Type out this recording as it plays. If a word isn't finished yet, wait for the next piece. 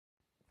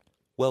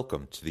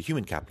Welcome to the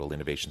Human Capital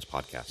Innovations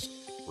Podcast.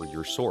 We're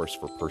your source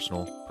for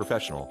personal,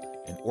 professional,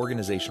 and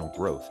organizational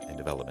growth and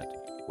development,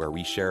 where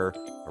we share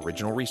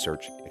original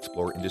research,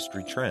 explore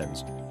industry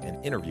trends,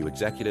 and interview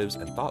executives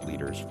and thought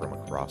leaders from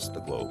across the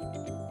globe.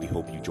 We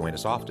hope you join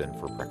us often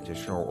for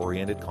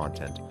practitioner-oriented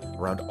content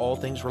around all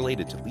things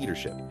related to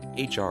leadership,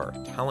 HR,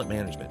 talent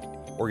management,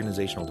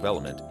 organizational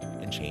development,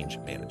 and change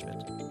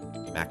management.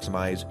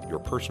 Maximize your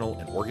personal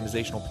and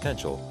organizational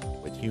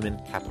potential with Human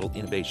Capital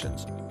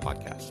Innovations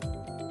Podcast.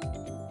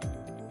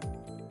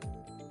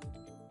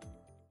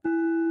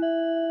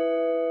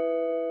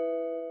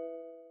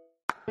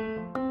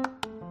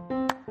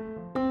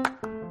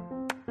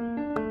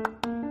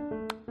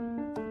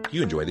 Do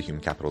you enjoy the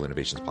Human Capital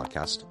Innovations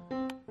Podcast?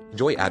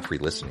 Enjoy ad-free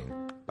listening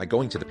by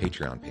going to the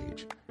Patreon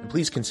page, and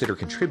please consider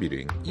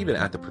contributing even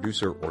at the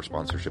producer or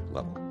sponsorship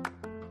level.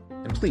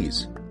 And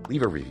please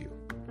leave a review.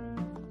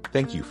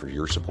 Thank you for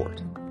your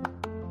support.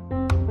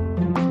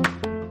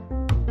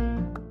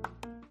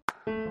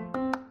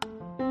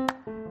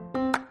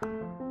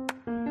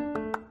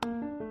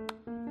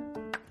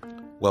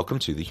 Welcome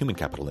to the Human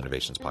Capital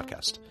Innovations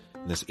Podcast.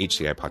 In this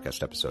HCI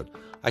podcast episode,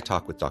 I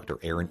talk with Dr.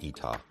 Erin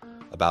Eatough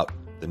about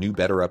the new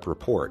BetterUp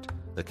report,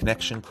 The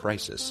Connection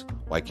Crisis,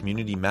 Why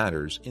Community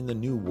Matters in the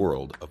New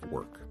World of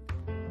Work.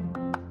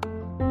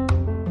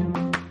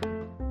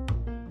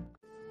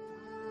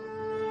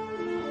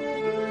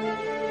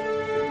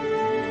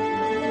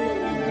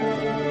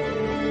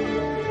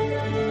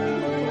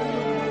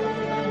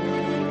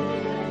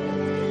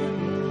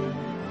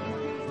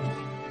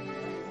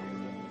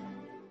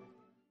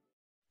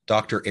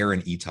 Dr.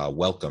 Erin Eatough,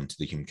 welcome to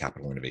the Human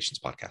Capital Innovations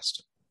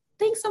Podcast.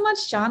 Thanks so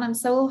much, John. I'm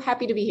so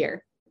happy to be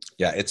here.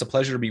 Yeah, it's a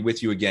pleasure to be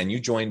with you again. You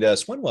joined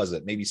us, when was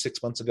it? Maybe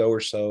 6 months ago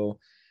or so?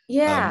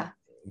 Yeah.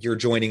 You're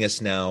joining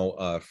us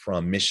now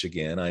from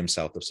Michigan. I'm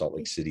south of Salt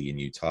Lake City in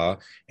Utah.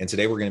 And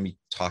today we're going to be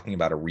talking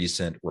about a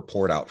recent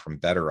report out from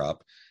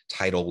BetterUp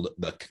titled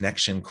The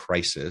Connection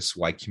Crisis,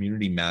 Why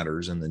Community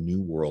Matters in the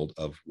New World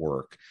of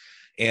Work.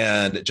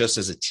 And just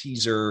as a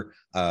teaser,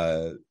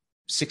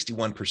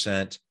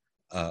 61%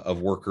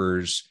 of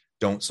workers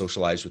don't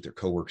socialize with their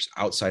coworkers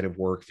outside of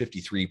work.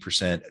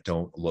 53%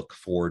 don't look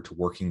forward to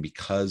working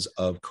because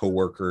of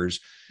coworkers.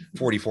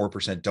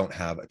 44% don't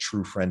have a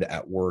true friend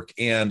at work,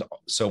 and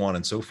so on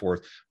and so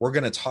forth. We're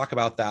going to talk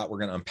about that. We're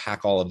going to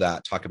unpack all of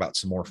that, talk about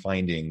some more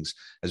findings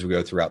as we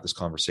go throughout this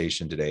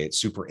conversation today. It's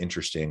super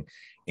interesting.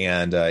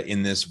 And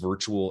in this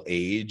virtual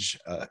age,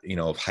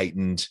 of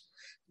heightened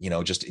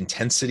just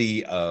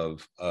intensity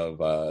of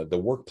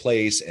the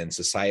workplace and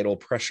societal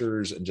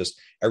pressures and just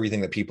everything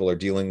that people are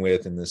dealing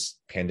with in this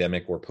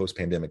pandemic or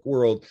post-pandemic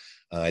world.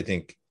 I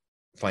think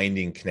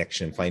finding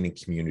connection, finding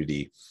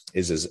community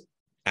is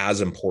as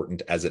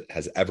important as it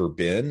has ever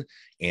been.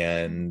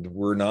 And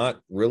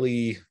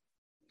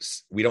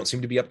we don't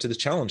seem to be up to the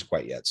challenge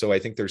quite yet. So I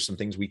think there's some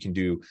things we can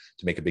do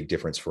to make a big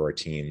difference for our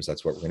teams.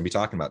 That's what we're going to be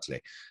talking about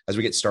today. As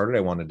we get started,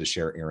 I wanted to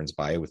share Erin's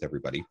bio with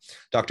everybody.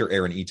 Dr.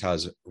 Erin Eatough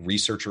is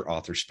researcher,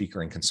 author,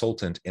 speaker, and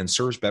consultant, and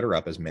serves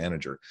BetterUp as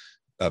manager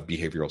of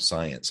behavioral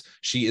science.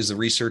 She is the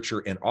researcher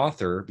and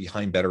author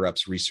behind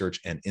BetterUp's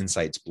Research and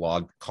Insights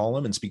blog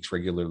column and speaks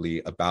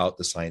regularly about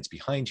the science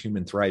behind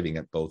human thriving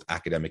at both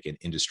academic and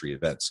industry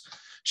events.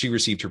 She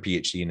received her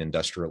PhD in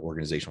industrial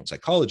organizational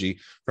psychology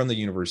from the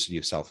University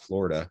of South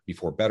Florida.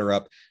 Before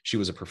BetterUp, she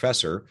was a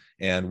professor,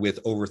 and with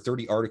over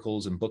 30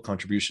 articles and book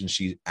contributions,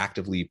 she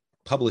actively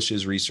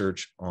publishes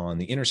research on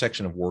the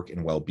intersection of work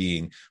and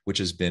well-being, which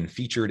has been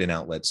featured in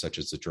outlets such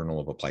as the Journal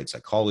of Applied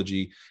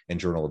Psychology and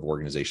Journal of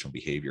Organizational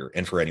Behavior.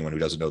 And for anyone who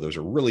doesn't know, those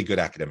are really good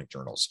academic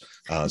journals.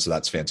 So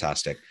that's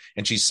fantastic.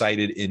 And she's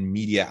cited in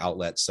media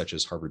outlets such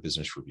as Harvard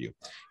Business Review.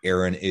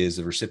 Erin is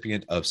the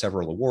recipient of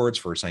several awards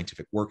for her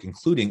scientific work,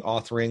 including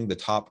authoring the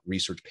top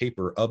research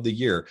paper of the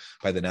year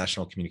by the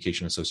National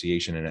Communication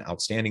Association and an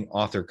outstanding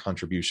author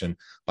contribution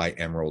by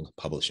Emerald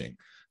Publishing.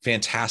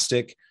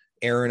 Fantastic.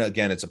 Erin,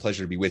 again, it's a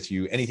pleasure to be with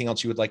you. Anything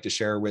else you would like to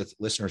share with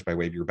listeners by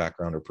way of your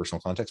background or personal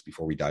context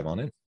before we dive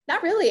on in?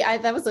 Not really.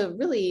 That was a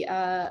really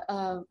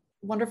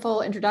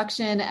wonderful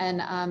introduction.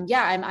 And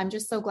I'm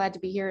just so glad to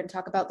be here and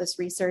talk about this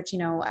research.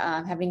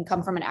 Having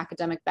come from an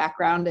academic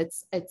background,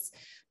 it's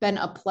been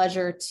a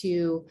pleasure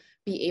to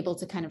be able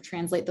to kind of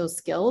translate those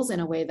skills in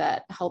a way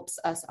that helps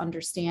us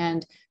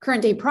understand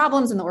current day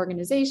problems in the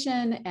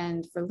organization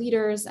and for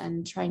leaders,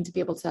 and trying to be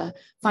able to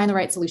find the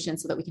right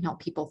solutions so that we can help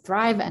people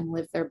thrive and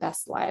live their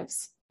best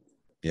lives.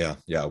 Yeah.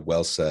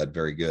 Well said.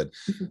 Very good.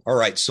 All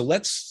right. So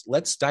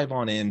let's dive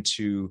on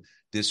into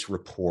this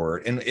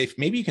report. And if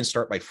maybe you can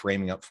start by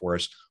framing up for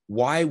us,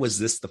 why was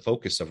this the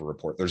focus of a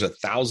report? There's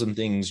 1,000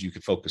 things you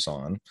could focus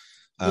on.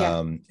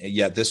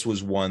 Yet this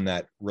was one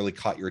that really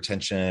caught your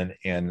attention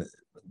and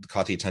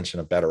caught the attention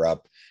of BetterUp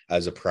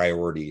as a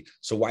priority.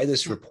 So why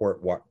this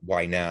report?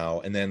 Why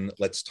now? And then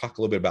let's talk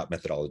a little bit about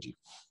methodology.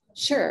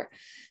 Sure.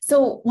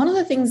 So one of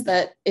the things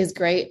that is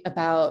great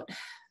about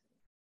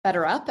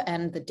BetterUp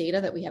and the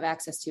data that we have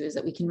access to is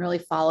that we can really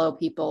follow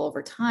people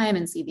over time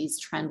and see these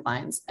trend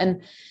lines.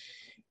 And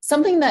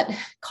something that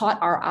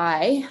caught our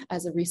eye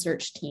as a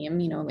research team,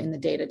 in the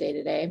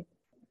day-to-day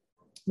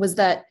was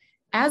that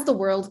as the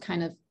world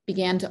kind of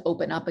began to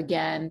open up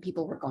again,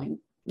 people were going,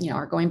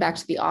 are going back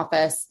to the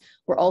office.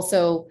 We're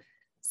also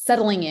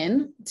settling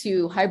in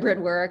to hybrid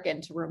work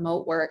and to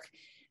remote work.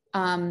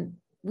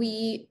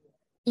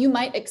 You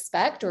might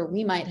expect, or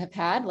we might have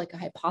had like a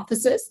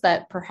hypothesis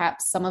that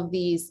perhaps some of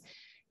these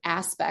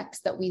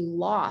aspects that we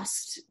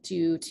lost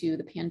due to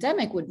the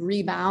pandemic would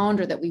rebound,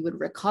 or that we would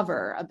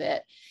recover a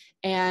bit.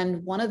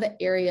 And one of the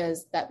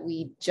areas that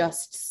we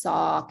just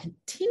saw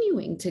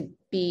continuing to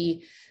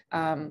be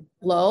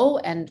low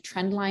and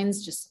trend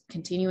lines just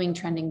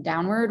trending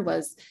downward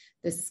was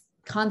this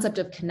concept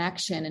of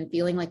connection and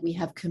feeling like we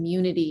have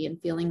community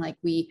and feeling like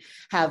we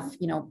have,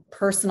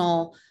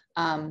 personal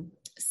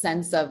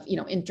sense of,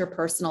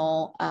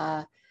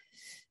 interpersonal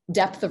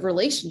depth of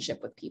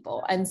relationship with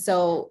people. And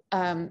so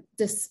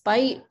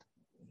despite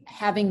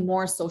having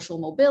more social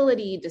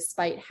mobility,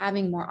 despite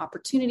having more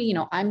opportunity,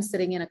 I'm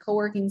sitting in a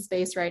co-working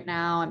space right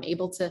now. I'm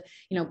able to,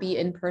 be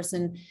in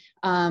person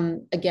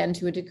again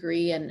to a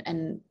degree,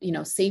 and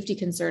safety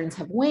concerns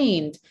have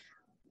waned.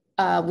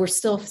 We're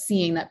still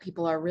seeing that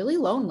people are really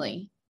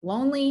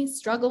lonely,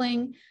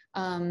 struggling,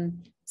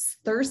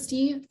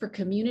 thirsty for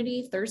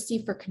community,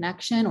 thirsty for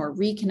connection or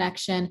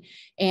reconnection.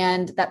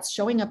 And that's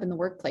showing up in the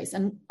workplace.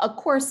 And of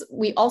course,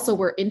 we also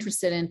were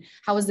interested in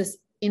how is this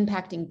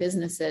impacting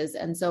businesses.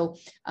 And so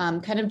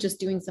kind of just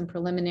doing some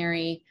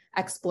preliminary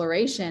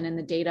exploration in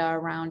the data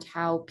around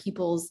how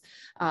people's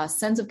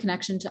sense of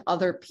connection to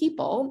other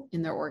people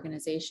in their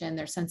organization,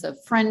 their sense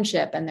of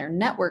friendship and their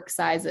network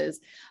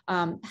sizes,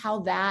 how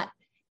that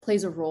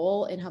plays a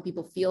role in how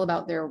people feel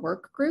about their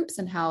work groups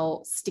and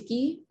how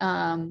sticky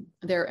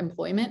their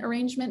employment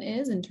arrangement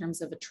is in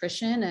terms of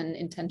attrition and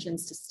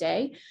intentions to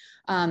stay.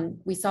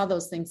 We saw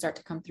those things start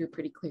to come through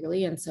pretty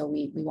clearly. And so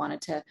we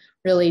wanted to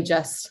really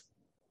just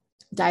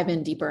dive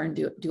in deeper and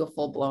do a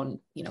full-blown,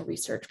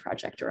 research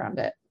project around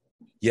it.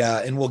 Yeah.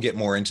 And we'll get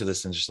more into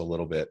this in just a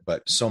little bit,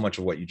 but so much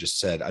of what you just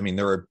said, I mean,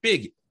 there are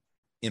big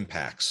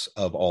impacts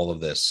of all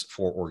of this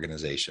for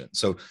organizations.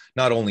 So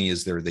not only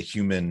is there the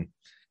human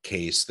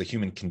case, the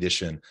human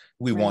condition,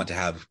 we want to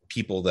have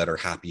people that are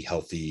happy,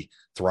 healthy,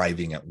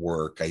 thriving at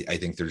work. I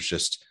think there's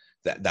just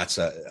that's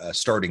a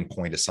starting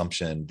point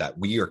assumption that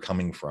we are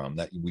coming from,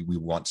 that we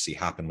want to see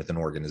happen within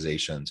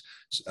organizations,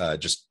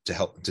 just to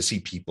help to see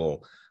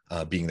people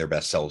being their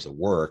best selves at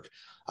work.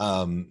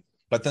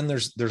 But then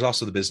there's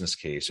also the business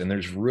case, and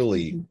there's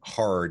really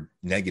hard,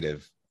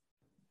 negative,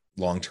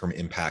 long-term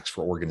impacts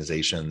for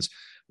organizations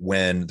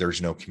when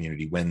there's no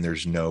community, when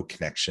there's no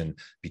connection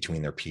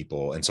between their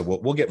people. And so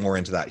we'll get more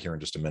into that here in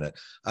just a minute.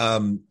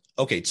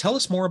 Okay, tell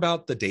us more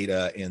about the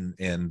data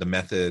and the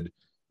method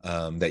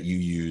that you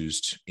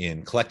used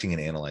in collecting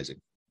and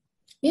analyzing.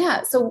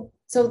 Yeah, so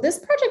this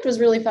project was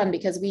really fun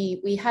because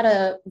we had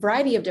a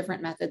variety of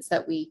different methods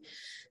that we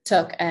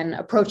took and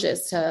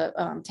approaches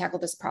to tackle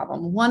this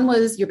problem. One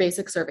was your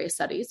basic survey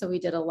study. So we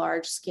did a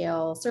large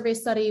scale survey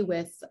study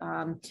with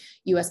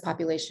US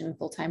population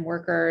full-time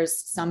workers,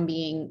 some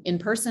being in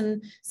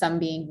person, some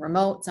being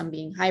remote, some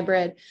being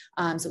hybrid.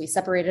 So we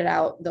separated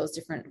out those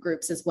different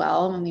groups as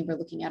well when we were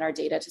looking at our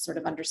data to sort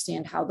of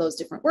understand how those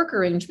different work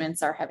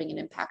arrangements are having an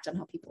impact on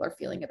how people are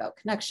feeling about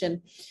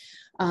connection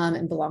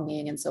and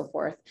belonging and so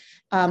forth.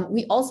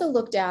 We also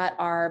looked at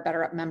our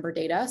BetterUp member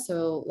data.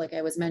 So like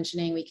I was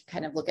mentioning, we can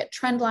kind of look at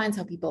trend lines,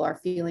 how people are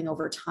feeling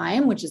over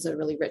time, which is a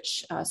really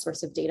rich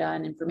source of data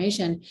and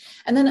information.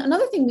 And then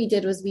another thing we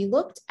did was we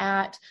looked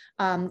at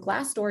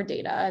Glassdoor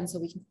data. And so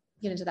we can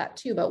get into that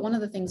too. But one of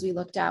the things we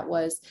looked at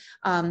was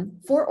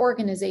for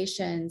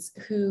organizations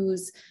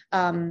whose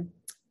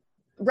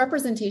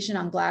representation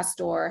on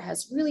Glassdoor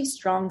has really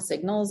strong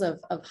signals of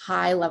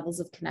high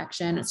levels of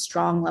connection,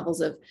 strong levels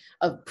of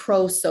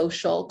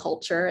pro-social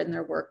culture in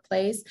their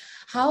workplace.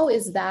 How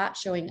is that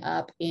showing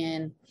up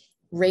in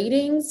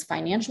ratings,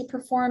 financial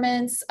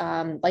performance,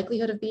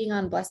 likelihood of being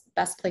on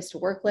best place to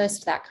work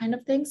list, that kind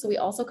of thing? So we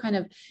also kind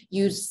of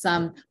used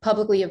some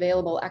publicly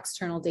available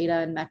external data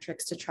and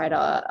metrics to try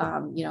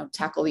to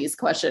tackle these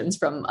questions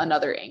from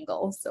another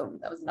angle. So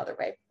that was another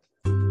way.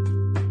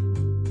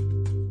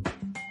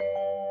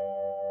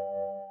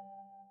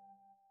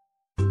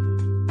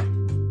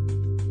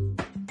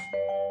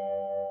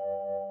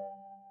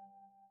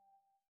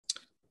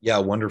 Yeah,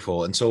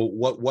 wonderful. And so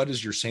what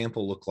does your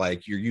sample look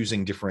like? You're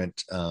using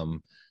different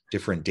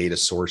data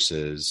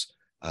sources,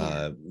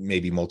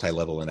 maybe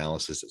multi-level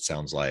analysis, it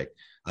sounds like.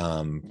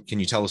 Can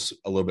you tell us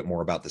a little bit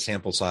more about the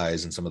sample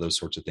size and some of those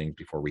sorts of things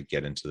before we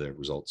get into the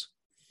results?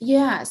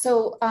 Yeah,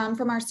 so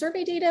from our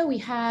survey data, we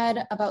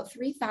had about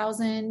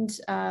 3,000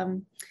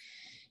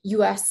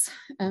 US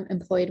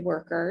employed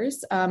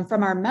workers.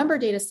 From our member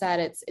data set,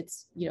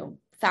 it's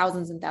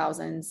thousands and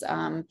thousands.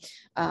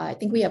 I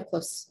think we have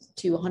close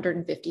to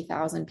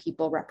 150,000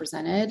 people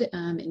represented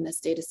in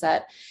this data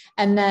set.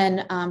 And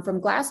then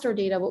from Glassdoor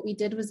data, what we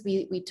did was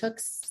we took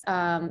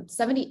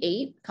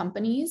 78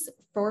 companies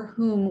for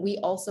whom we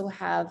also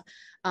have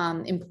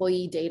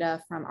employee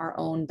data from our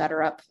own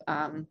BetterUp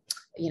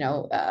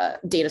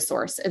data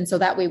source. And so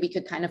that way we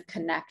could kind of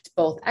connect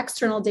both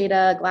external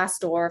data,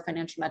 Glassdoor,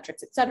 financial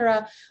metrics, et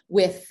cetera,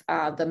 with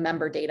the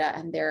member data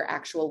and their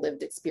actual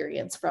lived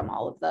experience from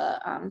all of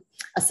the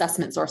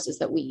assessment sources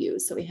that we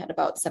use. So we had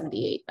about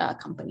 78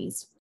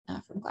 companies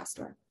from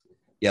Glassdoor.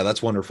 Yeah,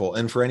 that's wonderful.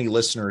 And for any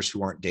listeners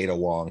who aren't data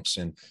wonks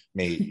and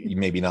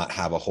maybe not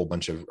have a whole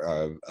bunch of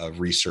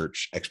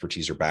research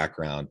expertise or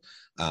background,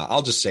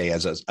 I'll just say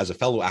as a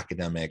fellow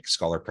academic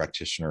scholar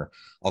practitioner,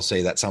 I'll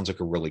say that sounds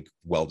like a really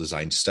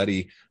well-designed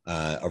study,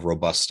 a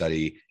robust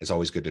study. It's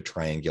always good to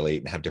triangulate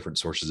and have different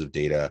sources of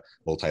data.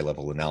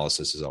 Multi-level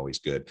analysis is always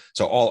good.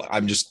 So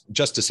I'm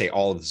just to say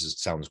all of this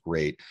sounds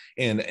great.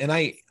 And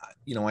I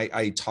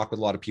talk with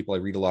a lot of people, I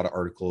read a lot of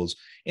articles,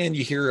 and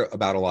you hear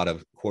about a lot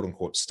of quote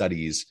unquote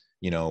studies,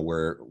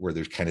 where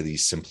there's kind of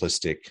these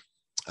simplistic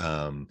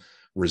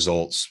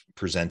results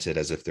presented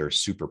as if they're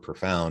super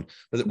profound.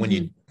 But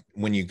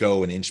when you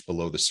go an inch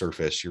below the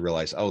surface, you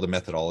realize, the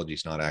methodology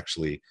is not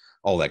actually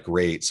all that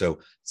great. So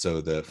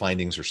the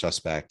findings are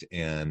suspect,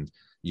 and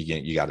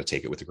you got to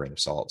take it with a grain of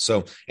salt.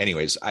 So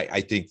anyways,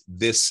 I think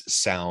this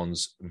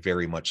sounds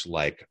very much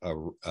like a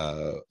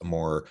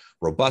more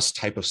robust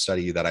type of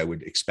study that I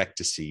would expect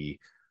to see,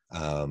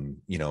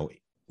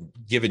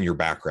 given your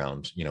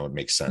background, it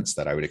makes sense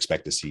that I would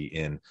expect to see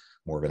in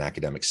more of an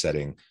academic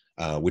setting,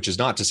 which is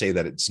not to say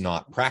that it's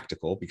not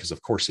practical, because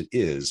of course it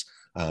is,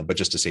 but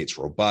just to say it's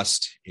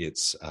robust,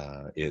 it's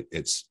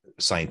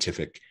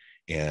scientific,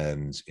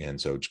 and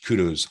so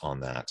kudos on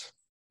that.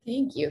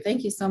 Thank you.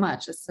 Thank you so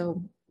much. It's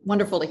so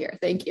wonderful to hear.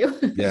 Thank you.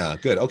 Yeah,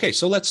 good. Okay,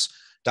 so let's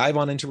dive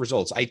on into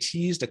results. I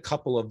teased a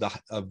couple of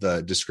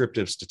the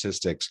descriptive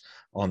statistics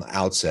on the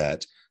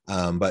outset.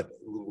 But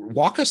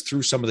walk us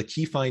through some of the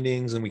key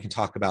findings, and we can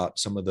talk about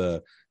some of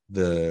the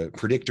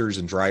predictors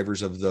and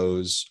drivers of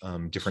those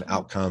different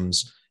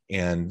outcomes,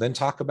 and then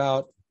talk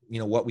about,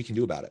 what we can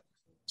do about it.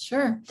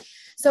 Sure.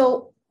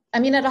 So,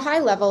 at a high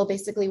level,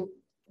 basically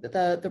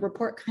the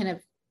report kind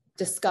of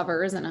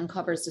describes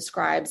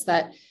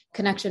that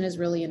connection is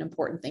really an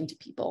important thing to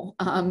people.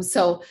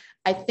 So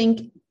I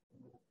think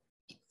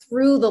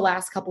through the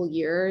last couple of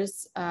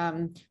years,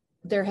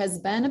 there has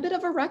been a bit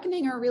of a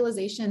reckoning or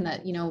realization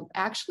that,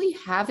 actually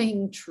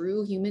having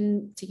true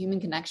human to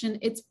human connection,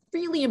 it's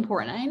really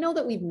important. And I know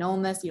that we've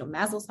known this,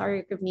 Maslow's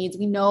hierarchy of needs.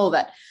 We know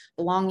that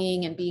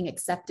belonging and being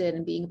accepted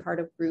and being part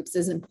of groups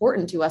is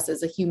important to us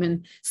as a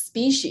human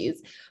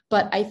species.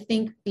 But I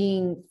think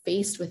being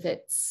faced with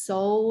it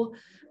so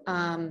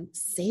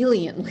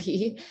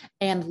saliently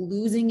and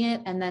losing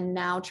it, and then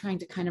now trying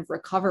to kind of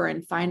recover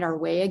and find our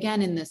way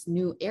again in this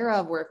new era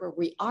of work where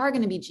we are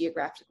going to be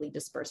geographically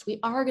dispersed. We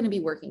are going to be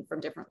working from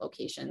different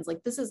locations.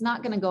 Like, this is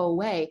not going to go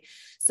away.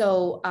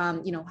 So,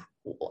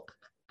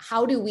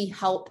 how do we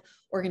help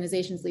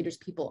organizations, leaders,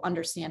 people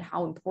understand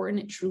how important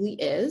it truly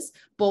is,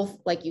 both,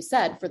 like you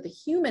said, for the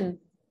human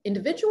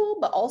individual,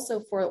 but also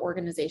for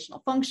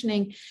organizational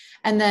functioning,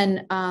 and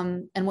then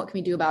and what can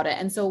we do about it?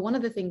 And so one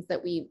of the things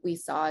that we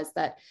saw is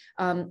that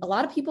a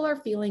lot of people are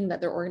feeling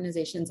that their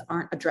organizations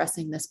aren't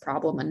addressing this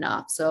problem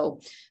enough. So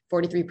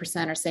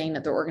 43% are saying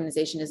that their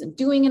organization isn't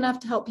doing enough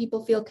to help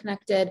people feel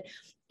connected,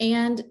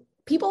 and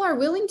people are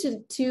willing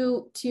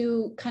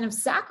to kind of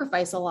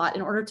sacrifice a lot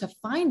in order to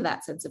find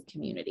that sense of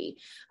community.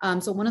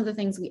 So one of the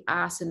things we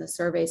asked in the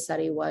survey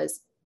study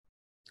was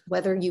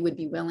whether you would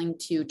be willing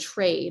to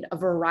trade a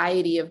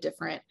variety of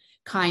different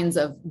kinds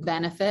of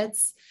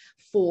benefits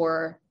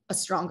for a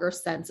stronger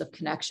sense of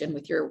connection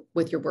with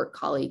your work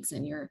colleagues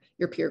and your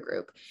peer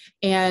group.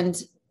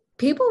 And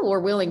people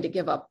were willing to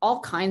give up all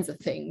kinds of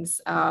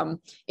things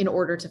in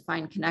order to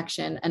find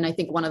connection. And I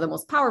think one of the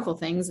most powerful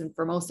things, and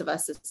for most of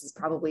us, this is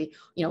probably,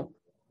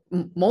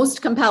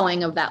 most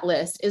compelling of that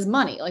list, is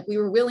money. Like, we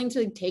were willing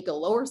to take a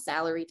lower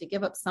salary to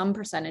give up some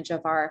percentage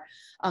of our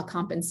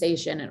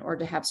compensation in order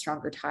to have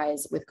stronger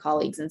ties with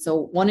colleagues. And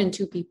so 1 in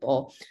 2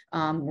 people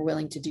were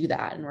willing to do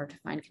that in order to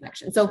find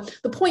connection. So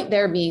the point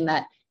there being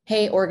that,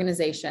 hey,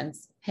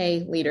 organizations,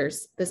 hey,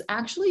 leaders, this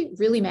actually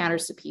really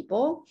matters to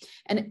people.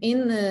 And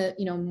in the,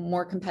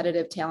 more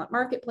competitive talent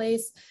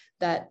marketplace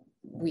that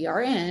we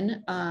are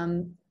in,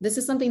 this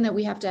is something that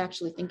we have to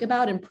actually think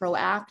about and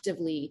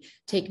proactively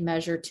take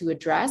measure to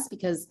address,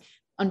 because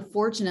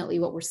unfortunately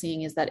what we're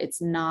seeing is that it's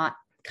not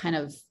kind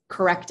of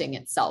correcting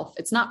itself.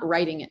 It's not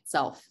righting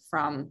itself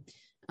from,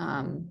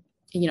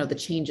 the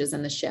changes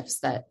and the shifts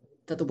that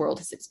the world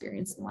has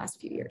experienced in the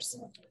last few years.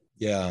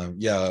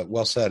 Yeah.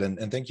 Well said.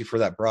 And thank you for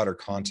that broader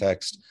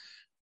context.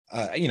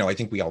 I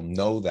think we all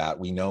know that.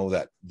 We know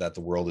that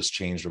the world has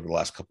changed over the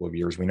last couple of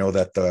years. We know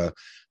that the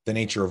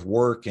nature of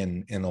work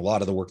and a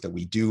lot of the work that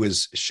we do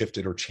is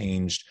shifted or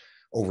changed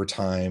over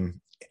time.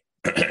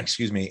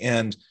 Excuse me.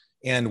 And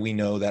we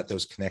know that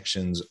those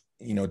connections,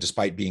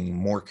 despite being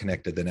more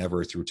connected than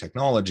ever through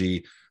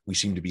technology, we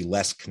seem to be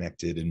less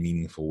connected in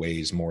meaningful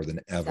ways more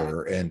than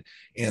ever. Exactly.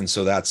 And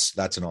so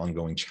that's an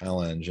ongoing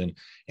challenge.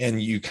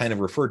 And you kind of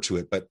referred to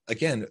it, but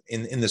again,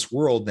 in this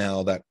world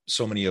now that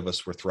so many of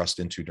us were thrust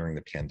into during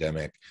the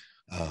pandemic,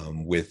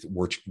 with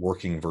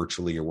working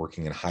virtually or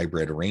working in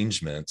hybrid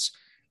arrangements,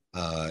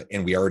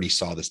 And we already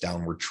saw this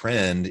downward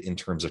trend in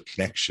terms of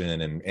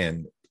connection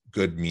and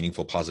good,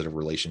 meaningful, positive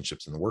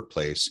relationships in the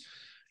workplace.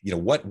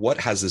 What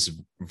has this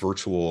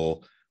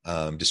virtual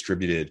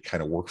distributed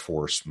kind of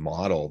workforce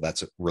model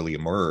that's really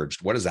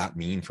emerged? What does that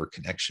mean for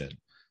connection?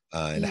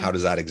 And how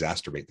does that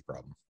exacerbate the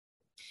problem?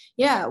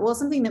 Yeah, well,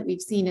 something that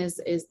we've seen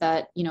is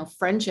that,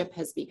 friendship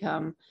has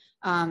become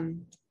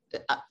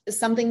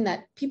something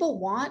that people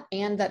want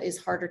and that is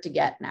harder to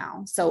get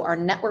now. So our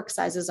network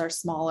sizes are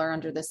smaller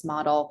under this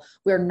model.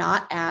 We're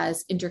not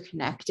as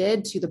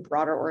interconnected to the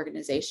broader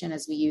organization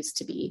as we used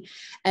to be.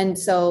 And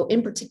so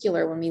in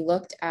particular, when we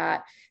looked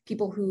at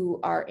people who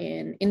are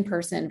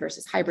in-person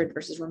versus hybrid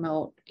versus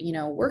remote,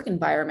 work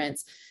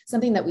environments,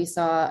 something that we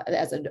saw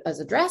as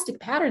a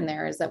drastic pattern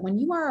there is that when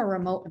you are a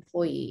remote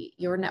employee,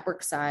 your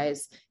network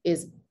size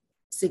is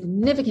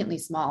significantly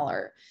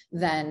smaller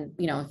than,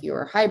 if you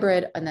were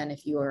hybrid and then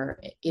if you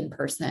were in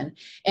person.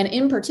 And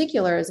in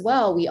particular as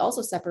well, we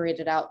also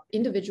separated out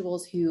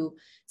individuals who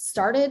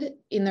started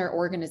in their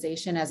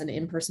organization as an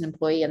in-person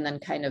employee and then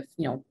kind of,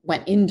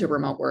 went into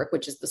remote work,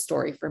 which is the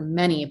story for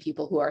many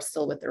people who are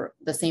still with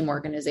the same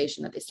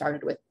organization that they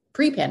started with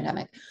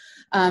pre-pandemic.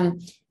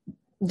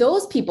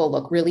 Those people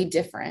look really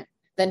different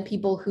than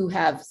people who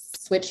have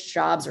switched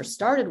jobs or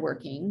started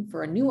working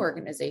for a new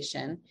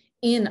organization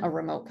in a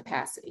remote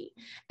capacity.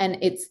 And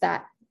it's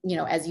that,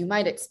 as you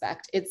might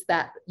expect, it's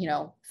that,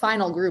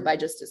 final group I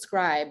just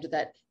described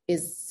that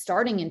is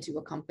starting into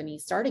a company,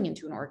 starting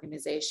into an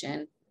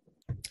organization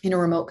in a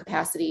remote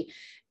capacity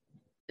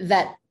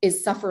that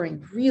is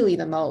suffering really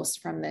the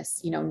most from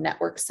this,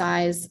 network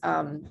size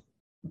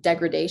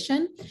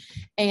degradation.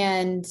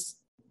 And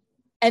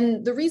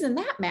the reason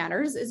that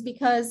matters is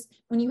because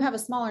when you have a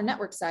smaller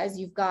network size,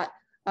 you've got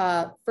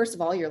first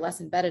of all, you're less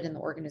embedded in the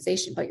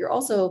organization, but you're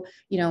also,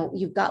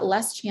 you've got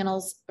less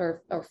channels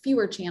or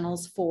fewer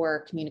channels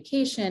for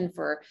communication,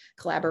 for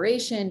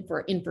collaboration,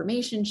 for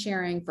information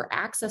sharing, for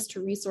access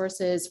to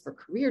resources, for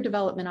career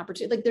development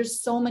opportunity. Like there's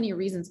so many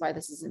reasons why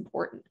this is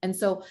important. And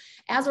so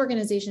as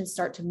organizations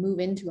start to move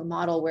into a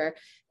model where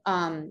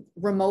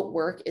remote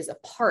work is a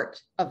part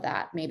of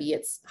that, maybe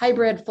it's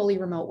hybrid, fully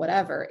remote,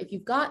 whatever. If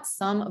you've got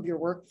some of your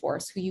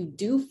workforce who you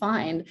do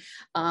find,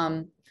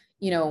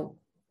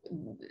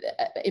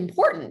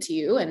 important to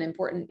you and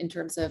important in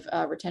terms of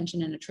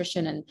retention and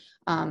attrition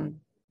and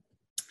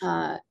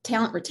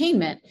talent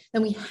retainment,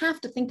 then we have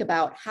to think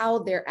about how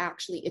they're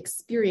actually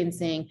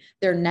experiencing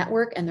their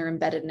network and their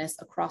embeddedness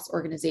across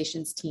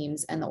organizations,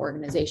 teams, and the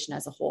organization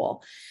as a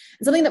whole.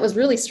 And something that was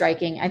really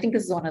striking, I think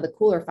this is one of the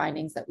cooler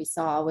findings that we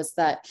saw, was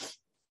that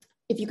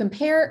if you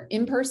compare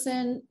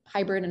in-person,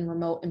 hybrid, and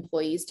remote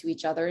employees to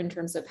each other in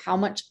terms of how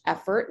much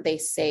effort they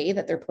say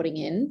that they're putting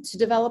into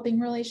developing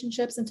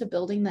relationships and to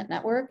building that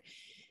network,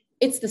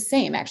 it's the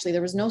same. Actually,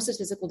 there was no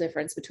statistical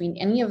difference between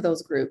any of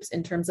those groups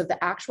in terms of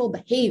the actual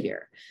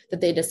behavior that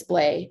they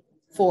display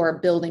for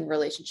building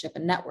relationship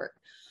and network.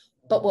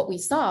 But what we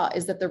saw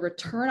is that the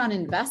return on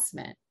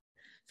investment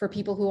for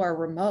people who are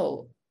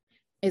remote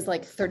is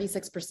like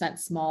 36%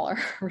 smaller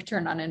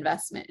return on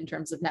investment in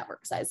terms of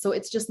network size. So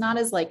it's just not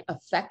as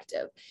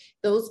effective.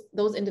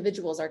 Those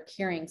individuals are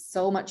carrying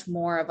so much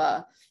more of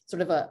a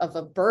sort of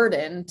a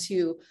burden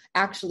to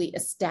actually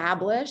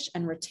establish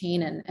and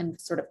retain and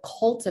sort of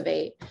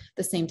cultivate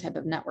the same type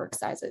of network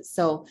sizes.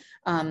 So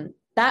that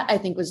I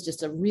think was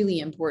just a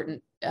really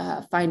important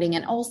finding.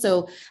 And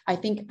also I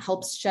think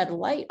helps shed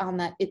light on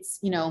that.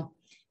 It's,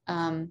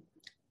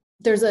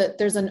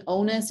 there's an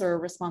onus or a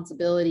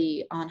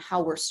responsibility on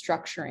how we're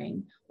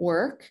structuring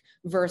work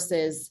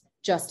versus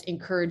just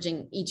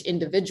encouraging each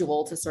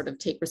individual to sort of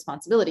take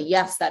responsibility.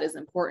 Yes, that is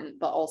important,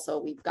 but also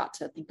we've got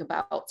to think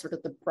about sort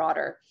of the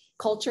broader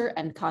culture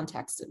and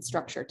context and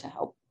structure to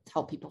help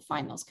people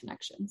find those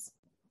connections.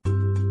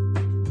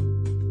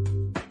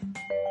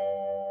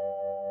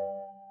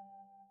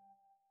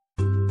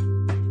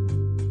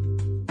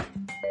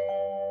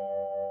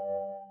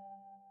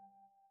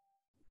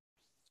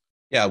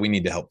 Yeah, we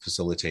need to help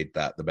facilitate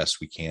that the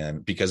best we can,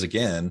 because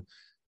again,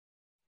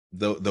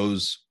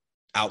 those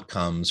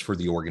outcomes for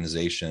the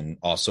organization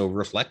also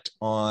reflect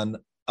on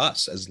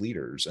us as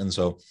leaders. And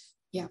so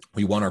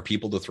we want our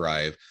people to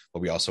thrive, but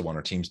we also want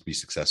our teams to be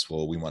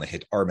successful. We want to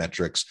hit our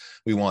metrics.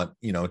 We want,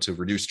 to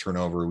reduce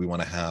turnover. We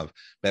want to have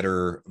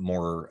better,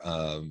 more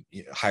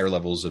higher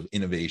levels of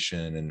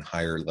innovation and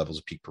higher levels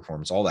of peak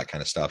performance, all that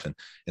kind of stuff.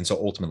 And so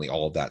ultimately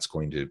all of that's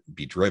going to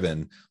be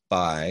driven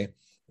by,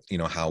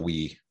 how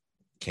we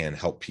can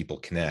help people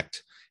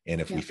connect. And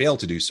if we fail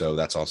to do so,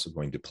 that's also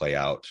going to play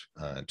out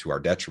to our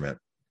detriment.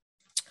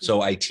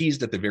 So I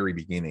teased at the very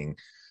beginning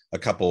a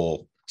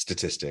couple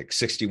statistics.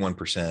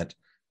 61%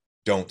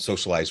 don't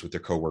socialize with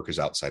their coworkers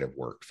outside of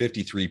work.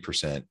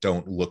 53%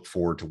 don't look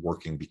forward to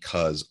working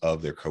because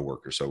of their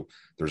coworkers. So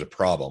there's a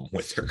problem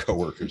with their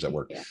coworkers at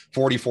work.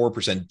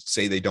 44%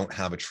 say they don't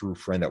have a true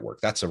friend at work.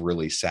 That's a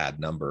really sad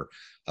number.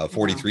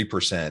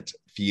 43%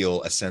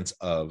 feel a sense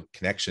of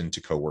connection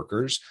to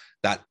coworkers.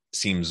 That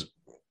seems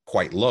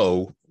quite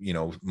low,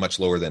 much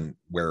lower than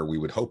where we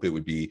would hope it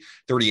would be.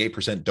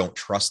 38% don't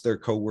trust their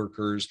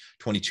coworkers.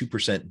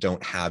 22%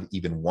 don't have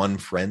even one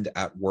friend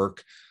at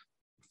work.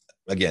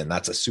 Again,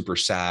 that's a super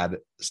sad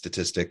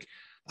statistic.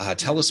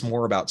 Tell us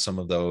more about some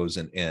of those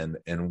and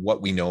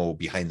what we know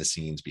behind the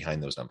scenes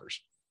behind those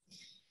numbers.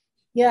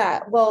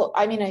 Yeah, well,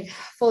 I mean, I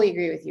fully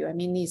agree with you. I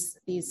mean,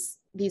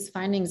 these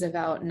findings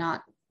about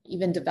not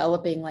even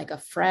developing like a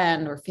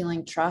friend or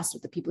feeling trust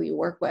with the people you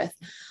work with,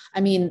 I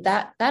mean,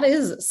 that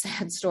is a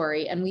sad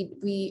story. And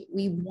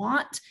we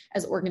want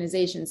as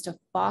organizations to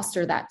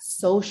foster that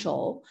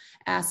social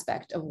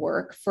aspect of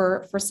work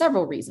for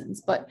several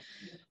reasons. But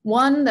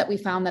one that we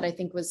found that I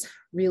think was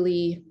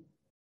really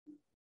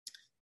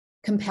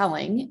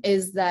compelling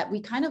is that we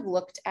kind of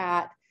looked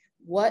at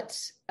what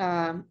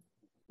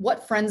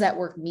friends at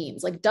work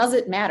means. Like, does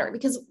it matter?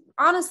 Because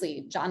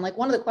honestly, John, like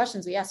one of the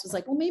questions we asked was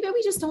like, well, maybe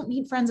we just don't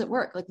need friends at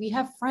work. Like we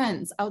have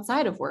friends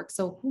outside of work.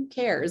 So who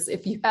cares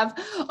if you have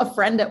a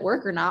friend at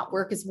work or not?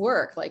 Work is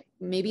work. Like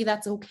maybe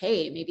that's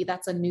okay. Maybe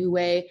that's a new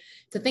way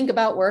to think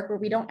about work where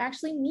we don't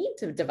actually need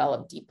to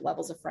develop deep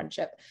levels of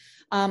friendship.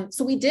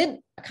 So we did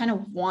kind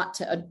of want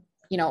to,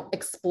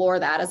 explore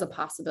that as a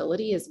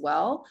possibility as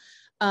well.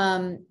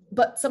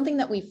 But something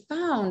that we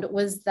found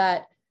was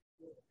that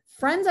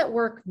friends at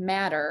work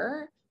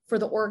matter for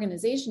the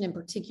organization in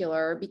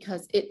particular,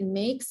 because it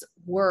makes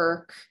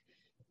work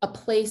a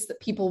place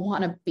that people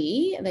want to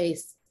be. They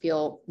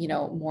feel,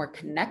 more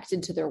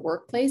connected to their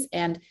workplace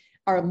and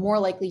are more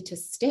likely to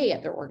stay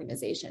at their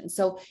organization.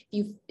 So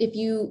if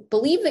you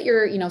believe that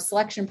your,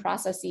 selection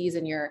processes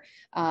and your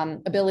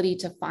ability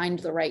to find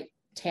the right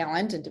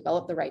talent and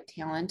develop the right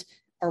talent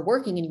are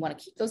working and you want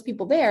to keep those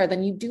people there,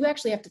 then you do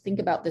actually have to think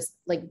about this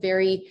like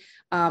very,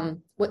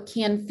 what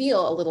can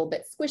feel a little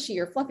bit squishy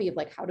or fluffy of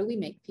like, how do we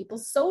make people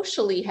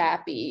socially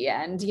happy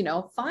and,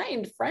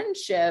 find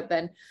friendship?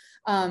 And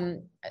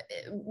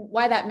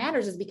why that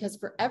matters is because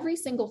for every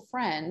single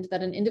friend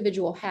that an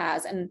individual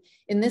has, and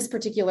in this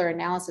particular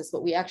analysis,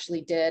 what we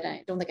actually did,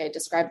 I don't think I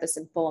described this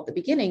in full at the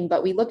beginning,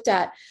 but we looked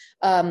at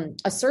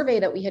a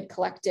survey that we had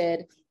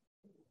collected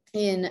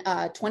in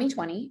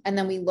 2020. And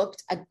then we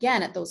looked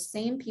again at those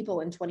same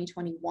people in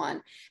 2021.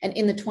 And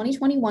in the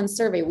 2021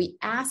 survey, we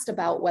asked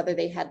about whether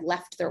they had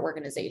left their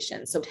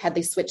organization. So had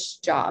they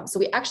switched jobs? So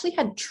we actually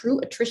had true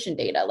attrition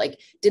data. Like,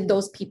 did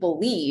those people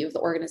leave the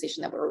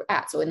organization that we were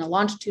at? So in a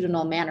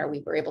longitudinal manner,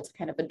 we were able to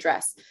kind of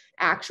address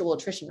actual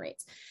attrition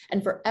rates.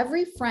 And for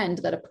every friend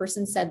that a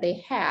person said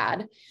they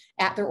had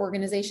at their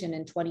organization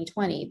in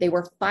 2020, they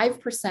were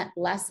 5%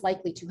 less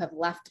likely to have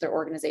left their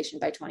organization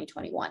by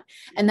 2021.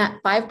 And that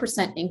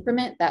 5%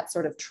 increment, that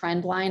sort of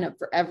trend line of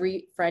for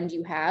every friend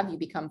you have, you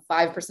become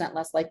 5%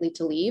 less likely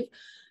to leave,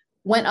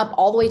 went up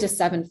all the way to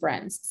 7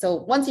 friends. So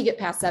once you get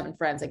past 7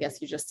 friends, I guess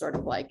you just sort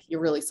of like,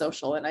 you're really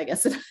social. And I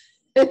guess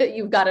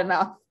you've got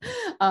enough.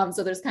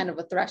 So there's kind of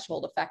a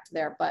threshold effect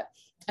there, but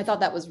I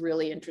thought that was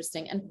really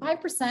interesting. And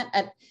 5%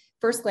 at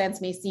first glance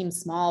may seem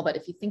small, but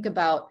if you think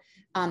about,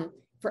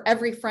 for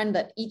every friend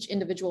that each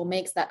individual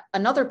makes, that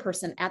another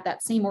person at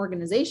that same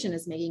organization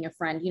is making a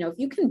friend. If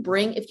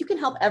you can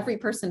help every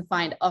person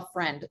find a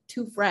friend,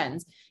 2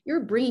 friends, you're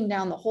bringing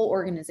down the whole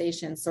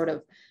organization's sort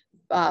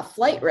of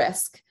flight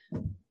risk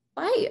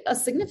by a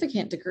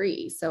significant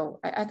degree. So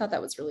I thought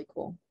that was really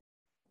cool.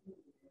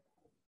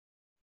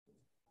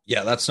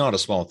 Yeah, that's not a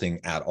small thing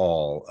at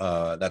all.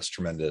 That's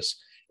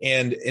tremendous.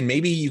 And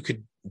maybe you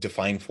could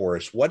define for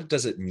us, what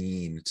does it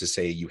mean to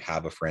say you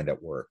have a friend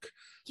at work?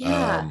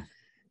 Yeah.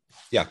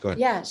 Yeah, go ahead.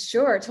 Yeah,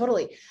 sure.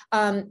 Totally.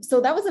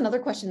 So that was another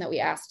question that we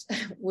asked,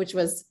 which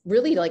was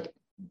really like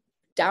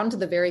down to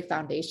the very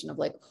foundation of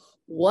like,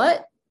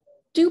 what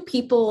do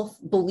people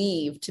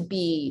believe to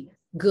be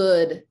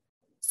good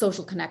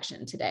social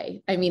connection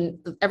today? I mean,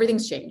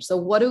 everything's changed. So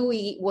what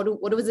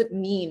does it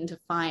mean to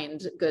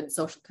find good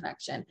social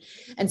connection?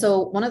 And so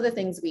one of the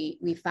things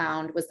we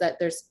found was that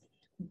there's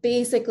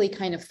basically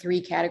kind of 3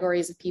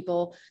 categories of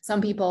people.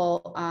 Some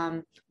people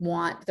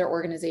want their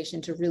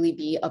organization to really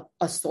be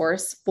a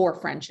source for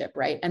friendship,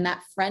 right? And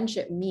that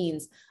friendship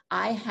means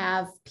I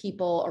have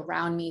people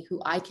around me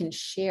who I can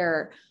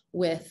share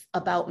with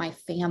about my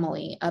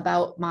family,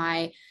 about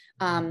my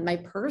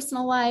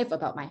personal life,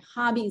 about my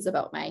hobbies,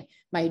 about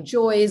my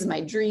joys,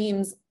 my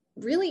dreams.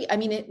 Really, I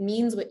mean, it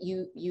means what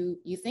you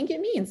think it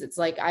means. It's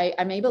like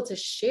I'm able to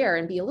share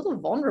and be a little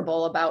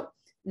vulnerable about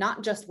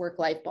not just work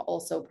life, but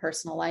also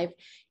personal life.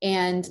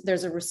 And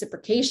there's a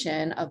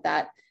reciprocation of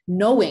that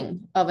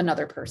knowing of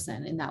another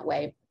person in that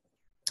way.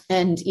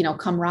 And,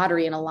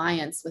 camaraderie and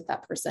alliance with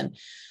that person.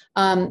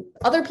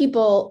 Other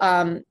people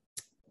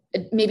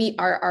maybe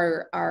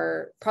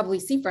are probably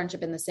see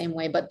friendship in the same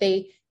way, but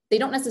they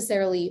don't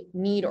necessarily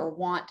need or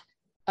want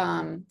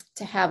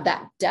to have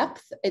that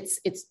depth.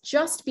 It's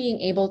just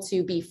being able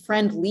to be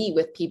friendly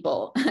with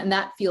people. And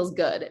that feels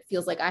good. It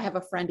feels like I have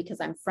a friend because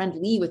I'm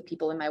friendly with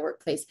people in my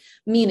workplace,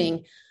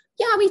 meaning,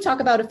 yeah, we talk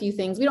about a few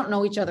things. We don't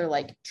know each other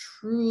like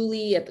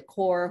truly at the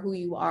core, who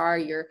you are,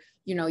 your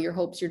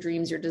hopes, your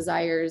dreams, your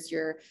desires,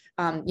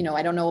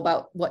 I don't know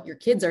about what your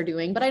kids are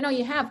doing, but I know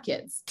you have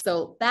kids.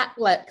 So that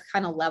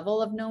kind of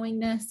level of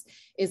knowingness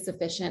is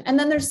sufficient. And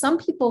then there's some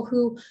people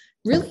who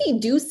really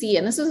do see,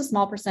 and this was a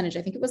small percentage,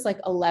 I think it was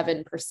like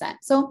 11%.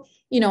 So,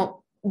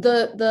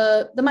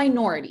 the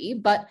minority,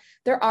 but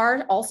there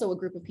are also a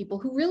group of people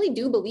who really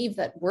do believe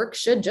that work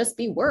should just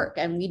be work,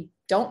 and we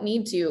don't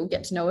need to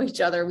get to know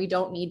each other. We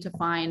don't need to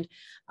find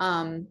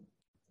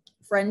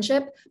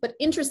friendship. But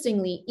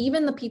interestingly,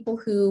 even the people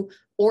who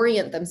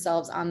orient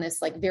themselves on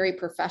this like very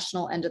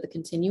professional end of the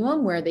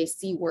continuum, where they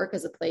see work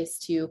as a place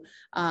to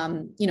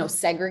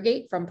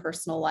segregate from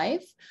personal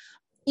life,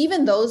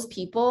 even those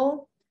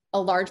people, a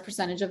large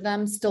percentage of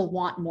them still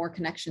want more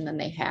connection than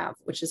they have,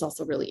 which is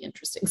also really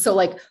interesting. So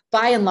like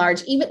by and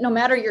large, even no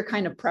matter your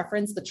kind of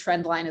preference, the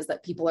trend line is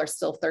that people are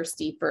still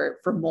thirsty for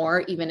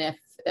more, even if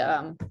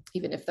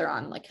they're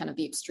on like kind of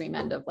the extreme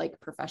end of like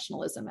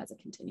professionalism as a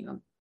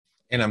continuum.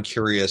 And I'm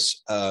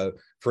curious,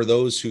 for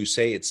those who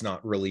say it's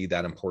not really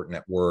that important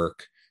at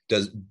work,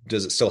 does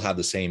it still have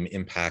the same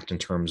impact in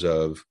terms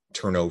of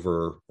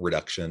turnover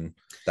reduction,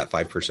 that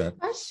 5%?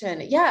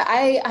 Question. Yeah,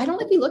 I don't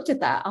think we looked at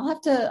that. I'll have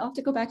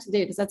to go back to the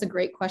data, because that's a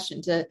great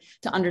question to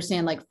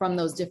understand, like from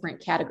those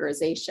different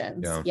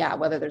categorizations. Yeah,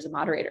 whether there's a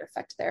moderator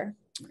effect there.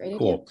 Great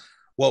cool idea.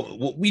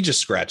 Well, we just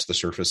scratched the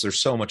surface. There's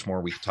so much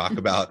more we could talk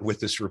about with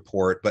this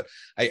report, but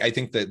I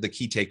think that the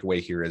key takeaway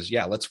here is,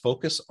 let's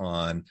focus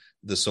on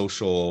the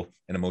social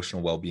and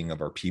emotional well-being of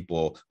our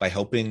people by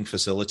helping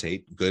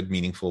facilitate good,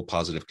 meaningful,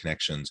 positive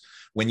connections.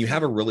 When you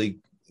have a really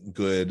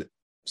good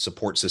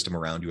support system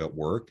around you at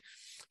work,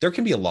 there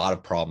can be a lot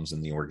of problems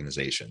in the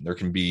organization. There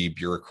can be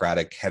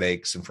bureaucratic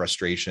headaches and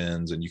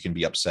frustrations, and you can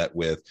be upset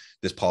with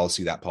this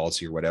policy, that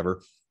policy, or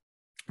whatever.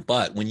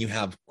 But when you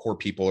have core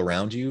people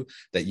around you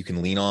that you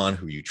can lean on,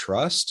 who you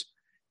trust,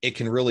 it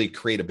can really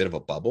create a bit of a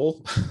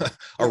bubble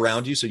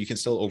around you, so you can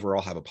still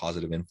overall have a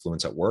positive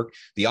influence at work.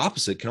 The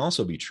opposite can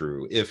also be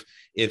true. If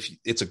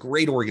it's a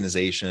great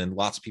organization,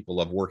 lots of people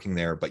love working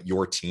there, but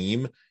your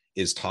team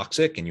is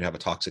toxic and you have a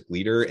toxic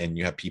leader and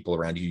you have people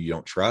around you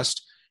don't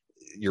trust,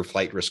 your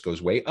flight risk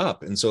goes way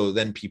up. And so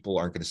then people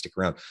aren't going to stick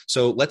around.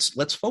 So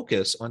let's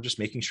focus on just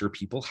making sure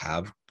people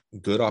have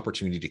good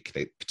opportunity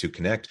to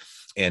connect.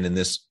 And in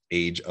this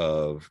age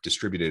of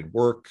distributed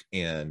work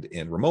and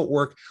remote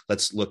work,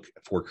 let's look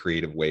for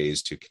creative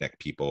ways to connect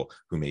people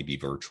who may be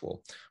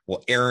virtual.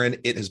 Well, Erin,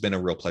 it has been a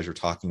real pleasure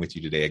talking with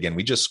you today. Again,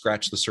 we just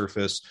scratched the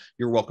surface.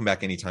 You're welcome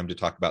back anytime to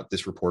talk about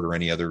this report or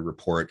any other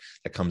report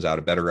that comes out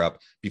of BetterUp.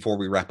 Before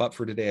we wrap up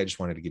for today, I just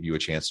wanted to give you a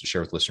chance to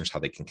share with listeners how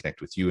they can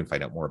connect with you and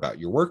find out more about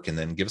your work, and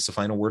then give us a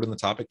final word on the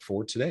topic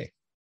for today.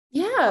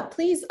 Yeah,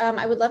 please.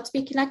 I would love to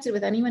be connected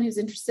with anyone who's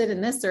interested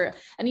in this or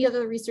any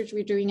other research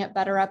we're doing at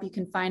BetterUp. You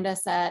can find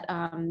us at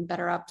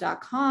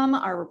betterup.com.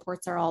 Our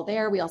reports are all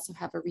there. We also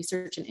have a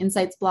research and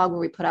insights blog where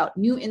we put out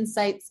new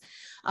insights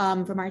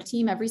from our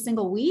team every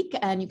single week.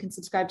 And you can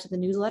subscribe to the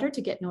newsletter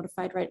to get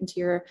notified right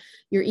into your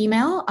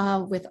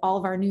email with all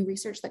of our new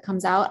research that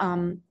comes out.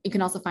 You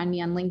can also find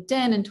me on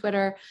LinkedIn and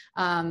Twitter.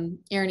 Erin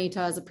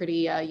Eatough is a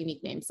pretty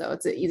unique name, so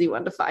it's an easy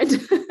one to find.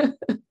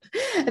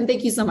 And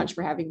thank you so much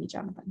for having me,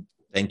 Jonathan.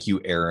 Thank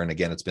you, Erin.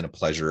 Again, it's been a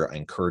pleasure. I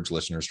encourage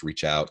listeners to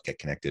reach out, get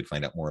connected,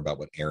 find out more about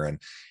what Erin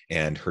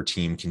and her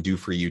team can do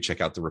for you. Check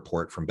out the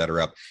report from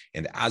BetterUp.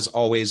 And as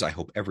always, I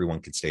hope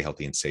everyone can stay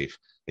healthy and safe,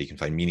 that you can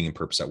find meaning and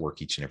purpose at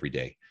work each and every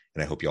day.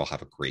 And I hope you all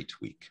have a great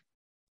week.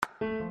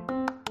 Do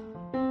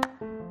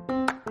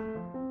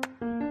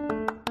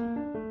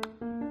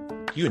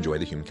you enjoy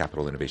the Human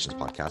Capital Innovations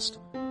podcast?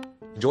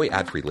 Enjoy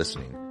ad-free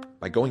listening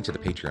by going to the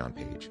Patreon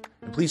page.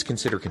 And please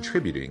consider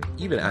contributing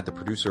even at the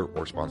producer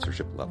or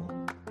sponsorship level.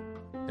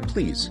 And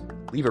please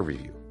leave a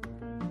review.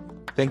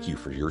 Thank you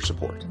for your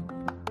support.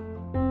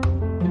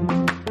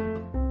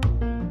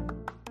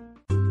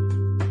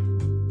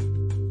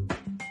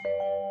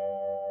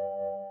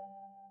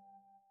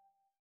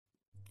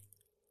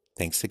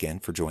 Thanks again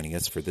for joining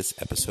us for this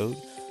episode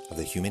of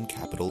the Human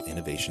Capital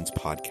Innovations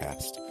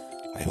podcast.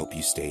 I hope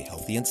you stay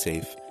healthy and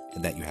safe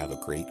and that you have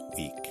a great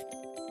week.